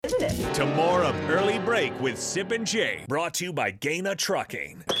To more of Early Break with Sip and Jay, brought to you by Gaina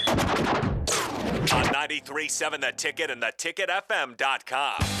Trucking. On 93.7 The Ticket and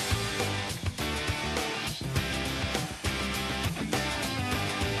theticketfm.com.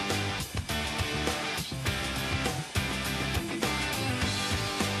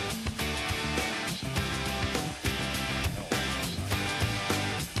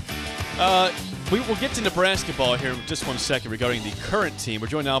 We'll get to Nebraska ball here in just 1 second regarding the current team. We're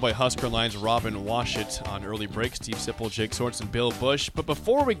joined now by Husker Lions Robin Washut on Early Break, Steve Sipple, Jake Sorensen, Bill Bush. But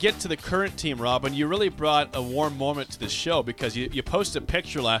before we get to the current team, Robin, you really brought a warm moment to the show because you posted a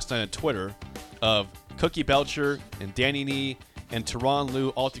picture last night on Twitter of Cookie Belcher and Danny Nee and Tyronn Lue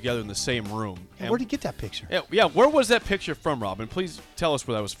all together in the same room. And where did you get that picture? Yeah, where was that picture from, Robin? Please tell us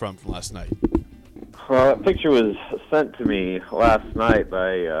where that was from last night. Well, that picture was sent to me last night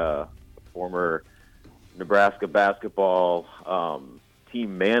by former Nebraska basketball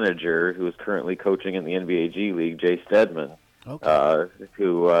team manager who is currently coaching in the NBA G League, Jay Stedman,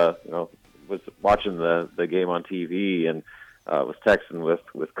 who was watching the game on TV and was texting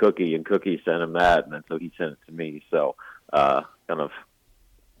with Cookie, and Cookie sent him that, and then so he sent it to me. So kind of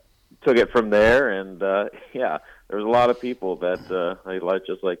took it from there, and there was a lot of people that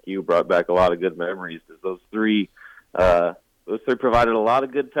just like you brought back a lot of good memories. Those three provided a lot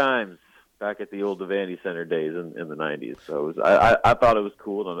of good times back at the old Devaney Center days in the 90s. So I thought it was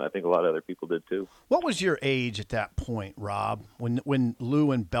cool, and I think a lot of other people did too. What was your age at that point, Rob, when Lue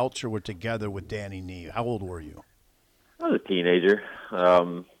and Belcher were together with Danny Nee? How old were you? I was a teenager.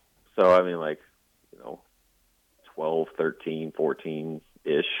 So, I mean, 12, 13,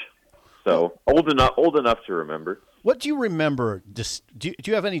 14-ish. So old enough to remember. What do you remember? Do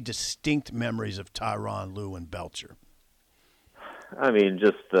you have any distinct memories of Tyronn Lue and Belcher? I mean,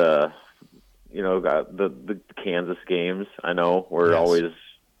 just the Kansas games, I know, were always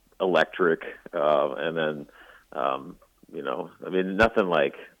electric. And then, I mean, nothing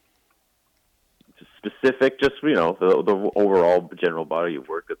like specific, just, the overall general body of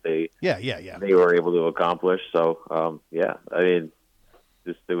work that they were able to accomplish. So, I mean,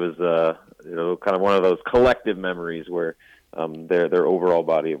 it was, kind of one of those collective memories where their overall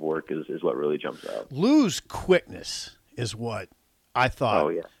body of work is what really jumps out. Lue's quickness is what I thought. Oh,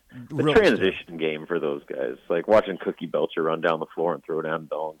 yeah. The transition game for those guys, like watching Cookie Belcher run down the floor and throw down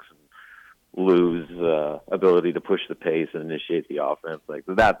dunks, and Lue's ability to push the pace and initiate the offense,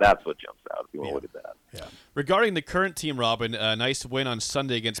 that's what jumps out if you want to look at that. Yeah. Regarding the current team, Robin, a nice win on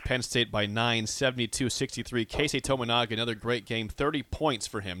Sunday against Penn State by 9, 72-63. Casey Tominaga, another great game, 30 points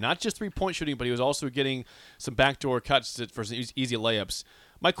for him. Not just three-point shooting, but he was also getting some backdoor cuts for some easy layups.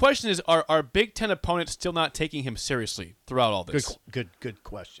 My question is, are Big Ten opponents still not taking him seriously throughout all this? Good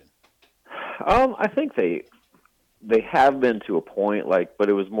question. I think they have been to a point, but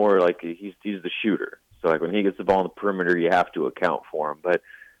it was more like he's the shooter. So when he gets the ball on the perimeter, you have to account for him. But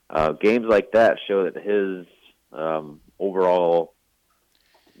games like that show that his overall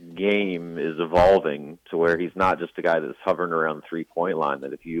game is evolving to where he's not just a guy that's hovering around the three-point line.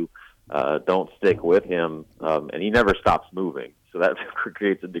 That if you don't stick with him, and he never stops moving, so that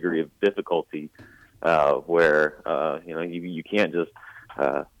creates a degree of difficulty where you can't just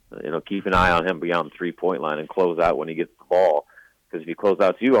keep an eye on him beyond the three-point line and close out when he gets the ball. Because if you close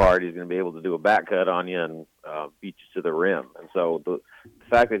out too hard, he's going to be able to do a back cut on you and beat you to the rim. And so the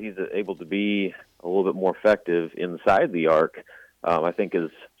fact that he's able to be a little bit more effective inside the arc, I think has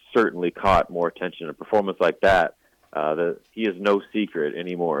certainly caught more attention. A performance like that, he is no secret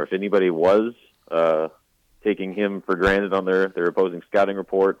anymore. If anybody was taking him for granted on their opposing scouting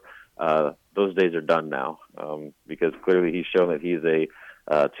report, those days are done now, because clearly he's shown that he's a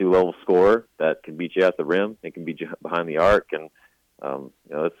two-level scorer that can beat you at the rim and can beat you behind the arc, and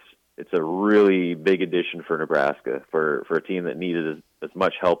it's a really big addition for Nebraska for a team that needed as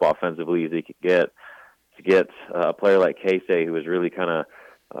much help offensively as they could get. To get a player like Casey, who has really kind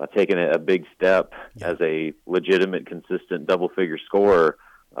of taken a big step as a legitimate, consistent double-figure scorer,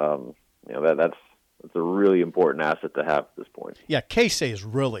 that's a really important asset to have at this point. Yeah, Casey is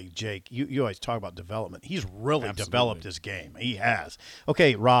really, Jake, you always talk about development. He's really developed his game. He has.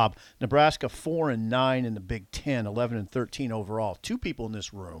 Okay, Rob, Nebraska 4-9 in the Big Ten, 11-13 overall. Two people in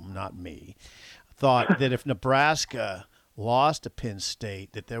this room, not me, thought that if Nebraska lost to Penn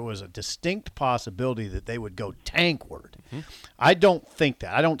State, that there was a distinct possibility that they would go tankward. Mm-hmm. I don't think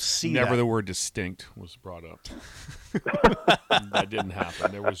that. I don't see Never that. The word distinct was brought up. That didn't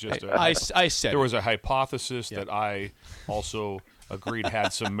happen. There was just I said there was a hypothesis that I also agreed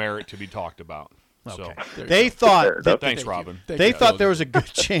had some merit to be talked about. Okay. So they thought thanks, Robin. They thought there was a good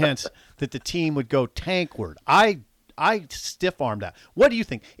chance that the team would go tankward. I I stiff-armed that. What do you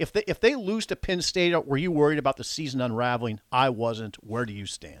think? If they lose to Penn State, were you worried about the season unraveling? I wasn't. Where do you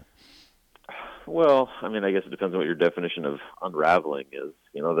stand? Well, I mean, I guess it depends on what your definition of unraveling is.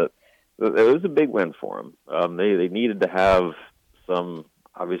 That it was a big win for them. They needed to have some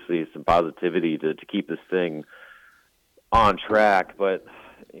positivity to keep this thing on track, but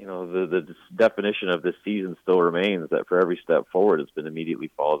the definition of this season still remains that for every step forward, it's been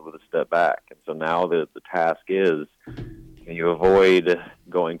immediately followed with a step back. And so now the task is, can you avoid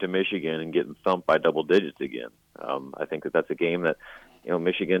going to Michigan and getting thumped by double digits again? I think that's a game that,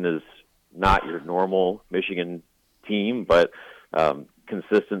 Michigan is not your normal Michigan team, but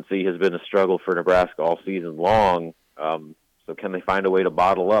consistency has been a struggle for Nebraska all season long. So can they find a way to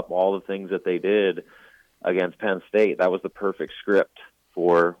bottle up all the things that they did against Penn State? That was the perfect script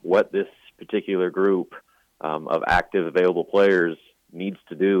for what this particular group of active available players needs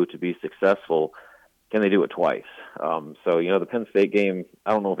to do to be successful. Can they do it twice? So, the Penn State game,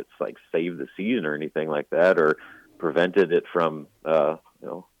 I don't know if it's like saved the season or anything like that, or prevented it from,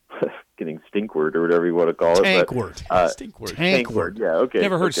 getting stinkward or whatever you want to call it. Tankward. Tankward. Yeah, okay.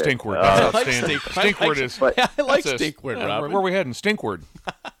 Never heard okay. stinkward. I like Stinkward is. I like that's a- stinkward, yeah, Robin. where are we heading? Stinkward.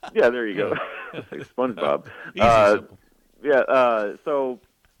 Yeah, there you go. Like SpongeBob. Simple. Yeah. So,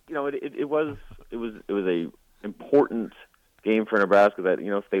 it was a important game for Nebraska. That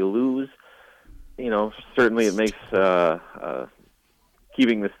if they lose, certainly it makes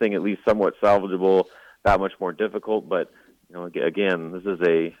keeping this thing at least somewhat salvageable that much more difficult. But again, this is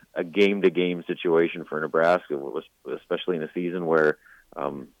a game-to-game situation for Nebraska, especially in a season where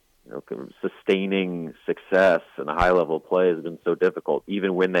sustaining success and a high level of play has been so difficult,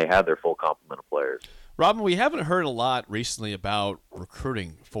 even when they had their full complement of players. Robin, we haven't heard a lot recently about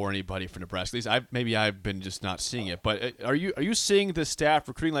recruiting for anybody for Nebraska. At least maybe I've been just not seeing it. But are you seeing the staff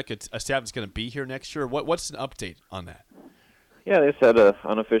recruiting like a staff that's going to be here next year? What's an update on that? Yeah, they just had an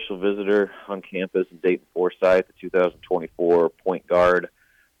unofficial visitor on campus in Dayton Forsyth, the 2024 point guard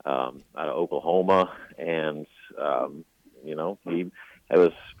out of Oklahoma, and he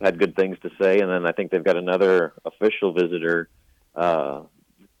had good things to say. And then I think they've got another official visitor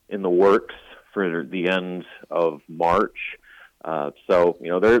in the works for the end of March. So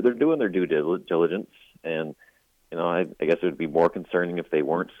they're doing their due diligence, and I guess it would be more concerning if they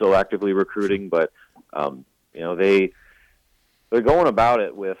weren't still actively recruiting, but they're going about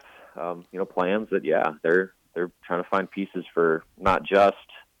it with plans that they're trying to find pieces for not just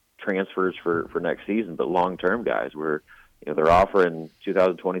transfers for next season, but long-term guys where they're offering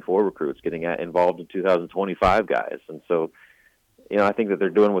 2024 recruits getting involved in 2025 guys. And so I think that they're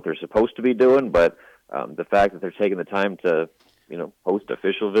doing what they're supposed to be doing, but the fact that they're taking the time to host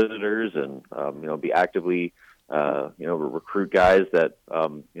official visitors and be actively recruit guys that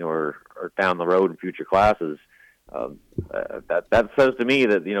are down the road in future classes, that says to me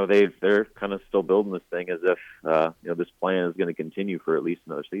that they're kind of still building this thing as if this plan is going to continue for at least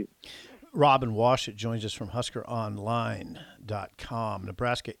another season. Robin Washut joins us from HuskerOnline.com.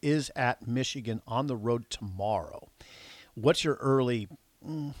 Nebraska is at Michigan on the road tomorrow. What's your early?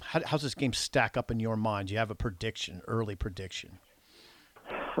 How's this game stack up in your mind? Do you have a early prediction?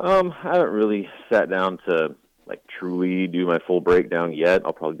 I haven't really sat down to truly do my full breakdown yet.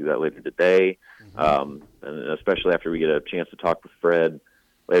 I'll probably do that later today. And especially after we get a chance to talk with Fred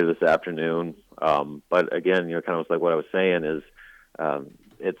later this afternoon. But again, kind of like what I was saying is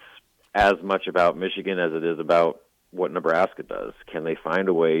it's as much about Michigan as it is about what Nebraska does. Can they find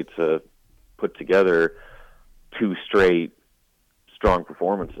a way to put together two straight strong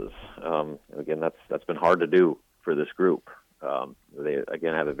performances? Again, that's been hard to do for this group. They,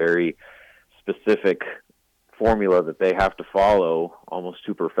 again, have a very specific formula that they have to follow almost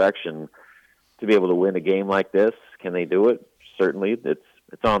to perfection to be able to win a game like this. Can they do it? Certainly, it's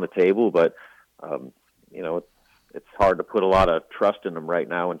on the table, but it's hard to put a lot of trust in them right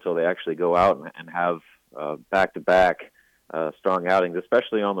now until they actually go out and have back-to-back strong outings,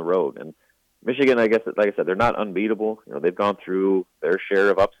 especially on the road. And Michigan, I guess, like I said, they're not unbeatable. They've gone through their share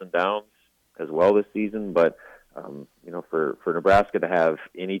of ups and downs as well this season, but for Nebraska to have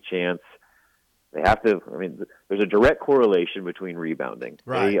any chance, they have to. I mean, there's a direct correlation between rebounding.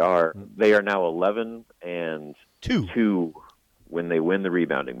 Right. They are now 11 and 2 when they win the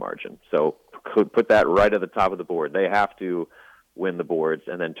rebounding margin. So could put that right at the top of the board. They have to win the boards.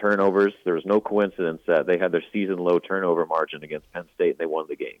 And then turnovers, there was no coincidence that they had their season low turnover margin against Penn State and they won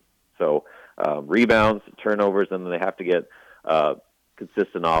the game. So rebounds, turnovers, and then they have to get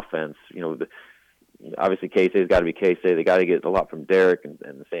consistent offense. Obviously K-State's got to be K-State. They got to get a lot from Derek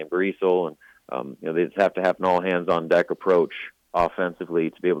and Sam Greasel, and they just have to have an all-hands-on-deck approach offensively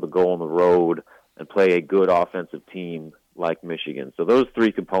to be able to go on the road and play a good offensive team like Michigan. So those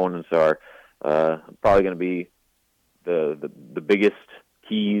three components are probably going to be the biggest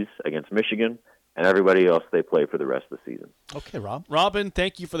keys against Michigan, and everybody else they play for the rest of the season. Okay, Rob. Robin,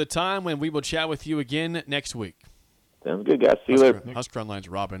 thank you for the time, and we will chat with you again next week. Sounds good, guys. See you later. Husker Online's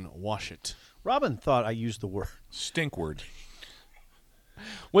Robin Washut. Robin thought I used the word Stink word.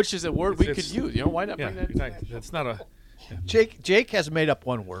 Which is a word we could use. Why not bring that? That's not a... Jake has made up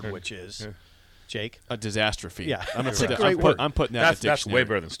one word, which is Jake. A disastrophe. Yeah, I'm it's a great word. I'm putting that in the That's dictionary. way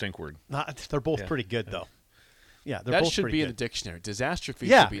better than stink word. They're both pretty good, though. Yeah, they're That both should pretty be good. in the dictionary. Disastrophe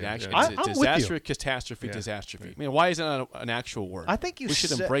Yeah. should be an actual. I'm with you. Disaster, catastrophe, disastrophe. I mean, why isn't it an actual word? I think we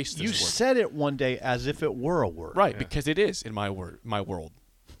should embrace this you word. said it one day as if it were a word. Right, because it is in my world. My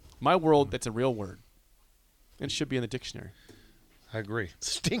world, that's a real word. And should be in the dictionary. I agree.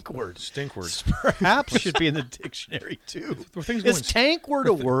 Stink word. Stink word. Perhaps should be in the dictionary, too. Were things Is going tank word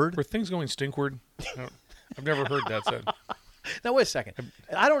a word? Were things going stink word? I've never heard that said. Now, wait a second.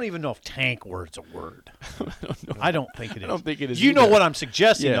 I don't even know if tank word's a word. I don't think it is. I don't think it is You know either. what I'm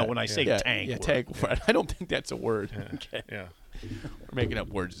suggesting, though, when I say tank Yeah, word. tank word. I don't think that's a word. Okay. Yeah. We're making up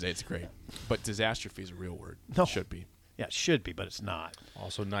words today. It's great. But disastrophe is a real word. No. It should be. Yeah, it should be, but it's not.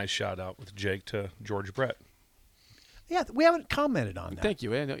 Also, nice shout out with Jake to George Brett. Yeah, we haven't commented on that. Thank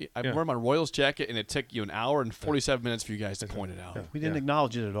you. I wore my Royals jacket, and it took you an hour and 47 minutes for you guys to point it out. We didn't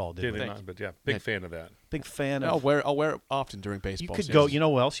acknowledge it at all, did we? Didn't I? But yeah, big fan of that. Big fan I'll of. wear it often during baseball. You could go. You know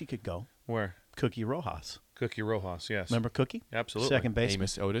where else you could go? Where? Cookie Rojas. Cookie Rojas, yes. Remember Cookie? Absolutely. Second baseman.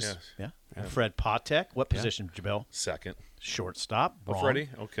 Amos Otis. Yes. Yeah. Fred Potek. What position, Jabel? Second. Shortstop. Oh, Braun. Freddie?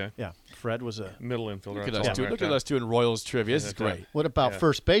 Okay. Yeah. Fred was a. Middle infielder. Look at That's us all doing. right Look at there. us doing Royals trivia. This is Yeah, great. What about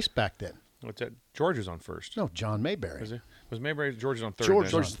first base back then? What's that? George is on first. No, John Mayberry. Was Mayberry? George is on third.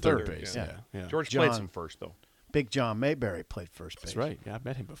 George then. was George's third base. Yeah. Yeah. George John- played some first, though. Big John Mayberry played first base. That's right. Yeah, I've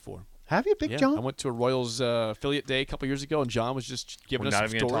met him before. Have you, Big Yeah, John? I went to a Royals affiliate day a couple years ago, and John was just giving We're us not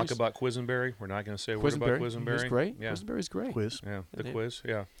some even going stories. to talk about Quisenberry. We're not going to say a word about Quisenberry. He was great. Yeah. Quisenberry's great. Quiz. Yeah. The Yeah. quiz.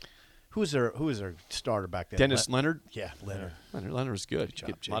 Yeah. Who was their starter back then? Dennis Leonard. Yeah, Leonard. Leonard was good. job,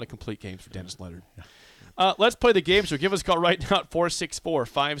 Get a Jake. lot of complete games for Dennis Leonard. Let's play the game. So give us a call right now at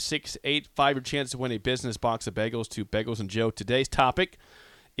 464-5685. Your chance to win a business box of bagels to Bagels and Joe. Today's topic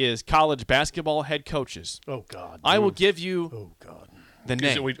is college basketball head coaches. Oh God. I will give you Oh God. the Is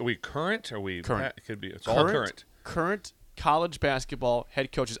name. it, are we current? Or are we Current. It could be. It's all current. Current college basketball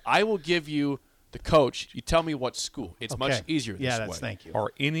head coaches. I will give you the coach. You tell me what school. It's much Okay. easier this Yeah, way. that's thank you.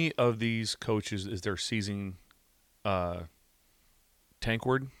 Are any of these coaches, is their season tank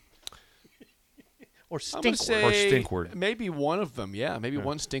word? Or I'm gonna stink say Or stink word. maybe one of them. Yeah, maybe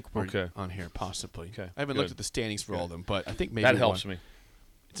one stink word Okay. on here, possibly. Okay, I haven't good. looked at the standings for all of them, but I think maybe That helps one. me.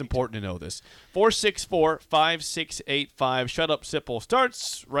 It's important to know this. 464-5685. Shut Up Sipple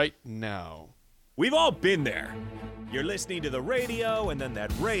starts right now. We've all been there. You're listening to the radio, and then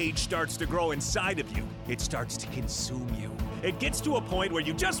that rage starts to grow inside of you. It starts to consume you. It gets to a point where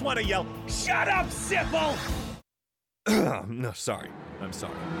you just want to yell, "Shut up, Sipple!" No, sorry. I'm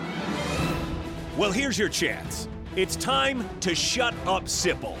sorry. Well, here's your chance. It's time to shut up,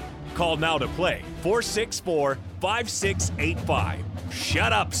 Sipple. Call now to play. 464-5685.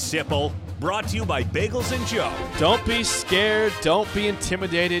 Shut up, Sipple. Brought to you by Bagels and Joe. Don't be scared. Don't be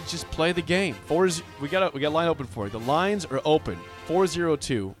intimidated. Just play the game. We got a line open for you. The lines are open.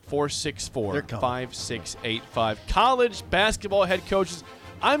 402-464-5685. College basketball head coaches.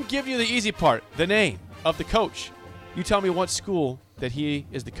 I'm giving you the easy part. The name of the coach. You tell me what school that he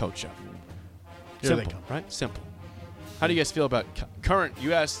is the coach of. Here they Simple, come. right? Simple. How do you guys feel about current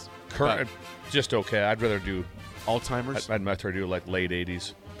U.S. Current, just okay. I'd rather do. Alzheimer's? I'd much rather do like late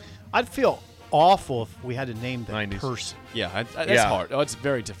 '80s. I'd feel awful if we had to name the 90s. person. Yeah, that's Yeah. hard. Oh, it's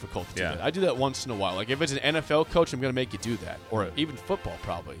very difficult to do Yeah. that. I do that once in a while. Like if it's an NFL coach, I'm going to make you do that, or even football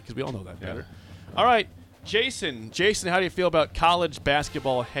probably, because we all know that better. All right, Jason. Jason, how do you feel about college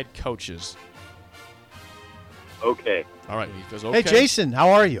basketball head coaches? Okay. All right, he goes okay. Hey, Jason, how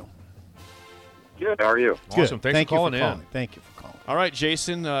are you? Good. How are you? Awesome. Good. Thanks Thank for calling in. Thank you for calling. All right,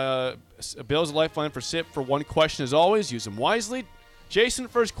 Jason. Bill's a lifeline for SIP for one question as always. Use them wisely. Jason,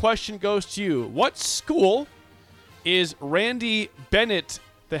 first question goes to you. What school is Randy Bennett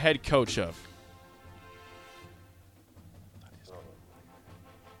the head coach of?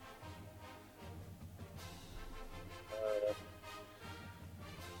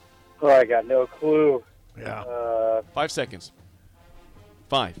 Oh, I got no clue. Yeah. 5 seconds.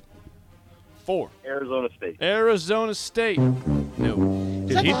 5, 4. Arizona State. Arizona State. No.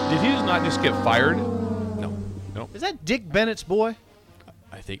 Did he not just get fired? No. Is that Dick Bennett's boy?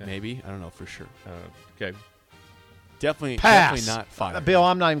 I think maybe. I don't know for sure. Okay. Definitely, Pass. definitely not 5. Bill,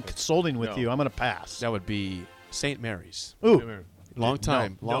 I'm not even consulting with you. I'm going to pass. That would be St. Mary's. Ooh, Long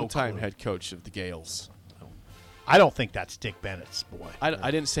time no clue. head coach of the Gales. I don't think that's Dick Bennett's boy.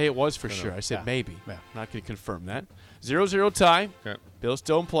 I didn't say it was for sure. I said Yeah. maybe. Yeah. Not going to confirm that. 0-0 tie. Okay. Bill's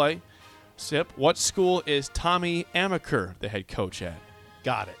still in play. Sip, what school is Tommy Amaker the head coach at?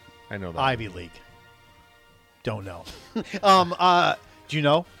 Got it. I know that. Ivy League. Don't know. Do you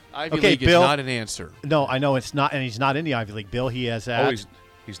know? Ivy Okay, League Bill. is not an answer. No, I know it's not, and he's not in the Ivy League. Bill, he has at.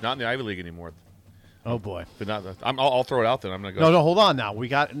 He's not in the Ivy League anymore. Oh boy. But not. I'll throw it out there. I'm going to go. No, hold on now.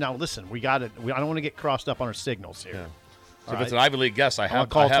 Listen, we got it. I don't want to get crossed up on our signals here. Yeah. So All if it's right. an Ivy League guess, I have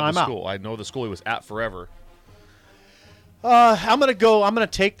call the timeout. school. I know the school he was at forever. I'm gonna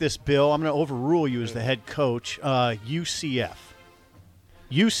take this, Bill. I'm gonna overrule you as the head coach. UCF.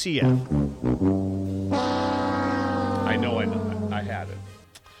 UCF. I know. I had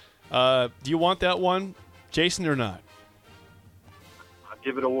it. Do you want that one, Jason, or not? I'll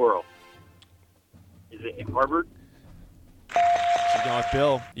give it a whirl. Is it in Harvard? She's going with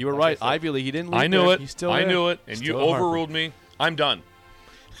Bill. You were right. Ivy League. He didn't leave I knew there. it. He's still I there. knew it, and Still you at Harvard. overruled me. I'm done.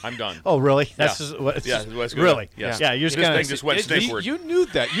 Oh, really? That's Yeah. just what. Yeah, that's good. Really? Yes. Yeah. You're just This gonna. thing just went stinkward. You knew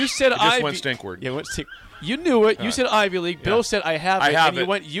that. You said just Ivy. went stinkward. Yeah, went stink. You knew it. You said Ivy League. Bill said I have it. I have and you it.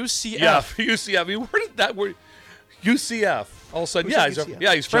 went UCF. Yeah, UCF. I mean, where did that word? UCF. All of a sudden, Who's at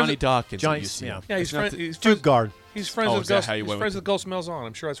UCF? he's friends. Johnny Dawkins. Johnny- at UCF. yeah. Yeah, he's It's not friends. the- He's Duke guard. He's friends Oh, with is that Gus. how you He's went friends with with Gus Malzahn.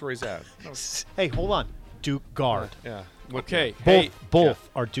 I'm sure that's where he's at. Hey, hold on. Duke guard. Yeah. Okay. Both Hey, both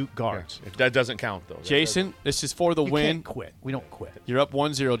are Duke guards. That doesn't count though. Jason, this is for the You win. can't quit. We don't quit. You're up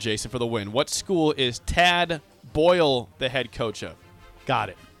 1-0, Jason, for the win. What school is Tad Boyle the head coach of? Got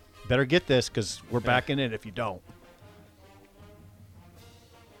it. Better get this because we're backing in if you don't.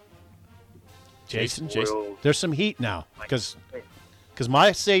 Jason, Boyle. there's some heat now because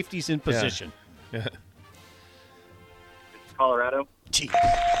my safety's in position. Yeah. Colorado. Gee.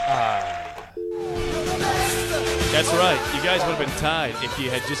 That's right. You guys would have been tied if you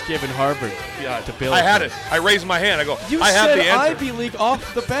had just given Harvard to Bill. I had it. I raised my hand. I go. You I have said the answer. Ivy League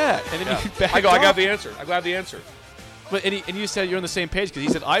off the bat, and then Yeah. you backed I go. I got off. the answer. I got the answer. But and you said you're on the same page because he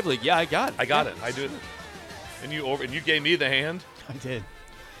said Ivy League. Yeah, I got it. I got it. I did it. And you gave me the hand. I did.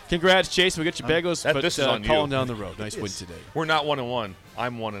 Congrats, Jason. We get your bagels, but this is on calling you. down the road. Nice win today. We're not 1-1.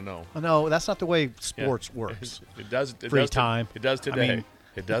 I'm 1-0. Oh, no, that's not the way sports works. It does. It Free does time. It does today. I mean-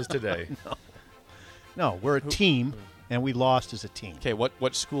 It does today. No, we're a team, and we lost as a team. Okay,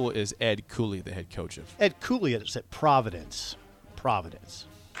 what school is Ed Cooley the head coach of? Ed Cooley is at Providence. Providence.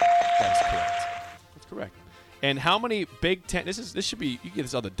 That is correct. That's correct. And how many Big Ten? This should be. You get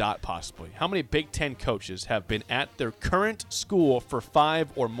this on the dot possibly. How many Big Ten coaches have been at their current school for 5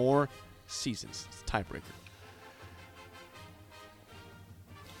 or more seasons? It's a tiebreaker.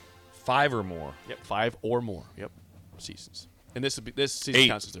 5 or more. Yep, 5 or more. Yep, seasons. And this season 8.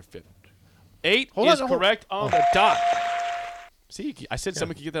 counts as their 5th. 8 Hold on, is hold on. correct on the dot. See, I said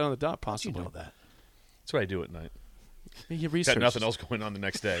someone could get that on the dot possibly. You know that. That's what I do at night. You Got research. nothing else going on the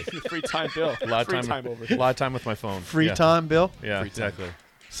next day. Free time, Bill. A lot of Free time. over. A lot of time with my phone. Free Yeah. time, Bill? Yeah, Free time. exactly.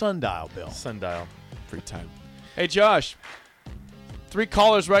 Sundial, Bill. Sundial. Free time. Hey, Josh. 3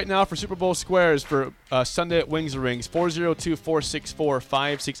 callers right now for Super Bowl squares for Sunday at Wings and Rings.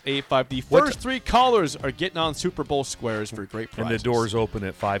 402-464-5685. The first 3 callers are getting on Super Bowl squares for great And prizes. the doors open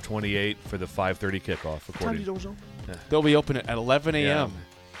at 5:28 for the 5:30 kickoff. According They'll be open at 11 a.m.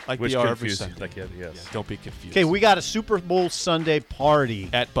 like which they are every confusing. Sunday. Yes. Don't be confused. Okay, we got a Super Bowl Sunday party.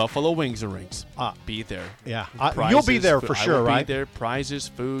 At Buffalo Wings and Rings. Ah. Be there. Yeah. Prizes, You'll be there for I sure, will right? Be there. Prizes,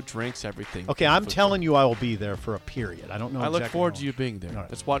 food, drinks, everything. Okay, I'm telling you I will be there for a period. I don't know I look exactly forward how to you being there. All right.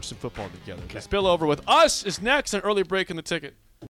 Let's watch some football together. The spillover with us is next. An early break in the ticket.